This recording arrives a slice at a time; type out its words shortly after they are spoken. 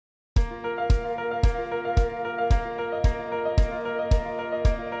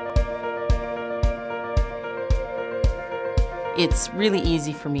It's really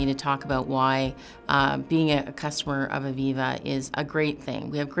easy for me to talk about why being a customer of Aviva is a great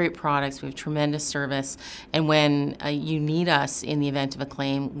thing. We have great products, we have tremendous service, and when you need us in the event of a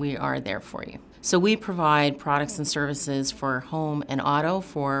claim, we are there for you. So we provide products and services for home and auto,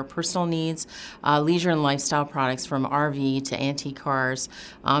 for personal needs, leisure and lifestyle products from RV to antique cars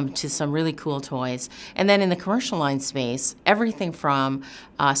to some really cool toys. And then in the commercial line space, everything from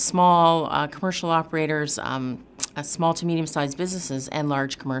small commercial operators, small to medium-sized businesses, and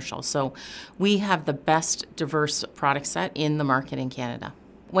large commercial. So we have the best diverse product set in the market in Canada.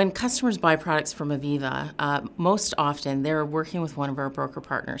 When customers buy products from Aviva, most often they're working with one of our broker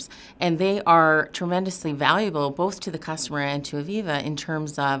partners, and they are tremendously valuable both to the customer and to Aviva in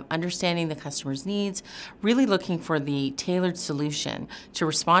terms of understanding the customer's needs, really looking for the tailored solution to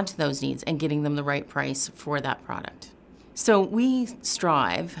respond to those needs and getting them the right price for that product. So we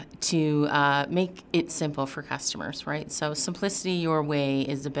strive to make it simple for customers, right? So Simplicity Your Way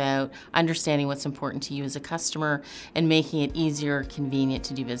is about understanding what's important to you as a customer and making it easier, convenient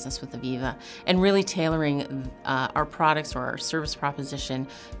to do business with Aviva, and really tailoring our products or our service proposition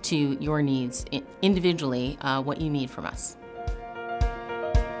to your needs individually, what you need from us.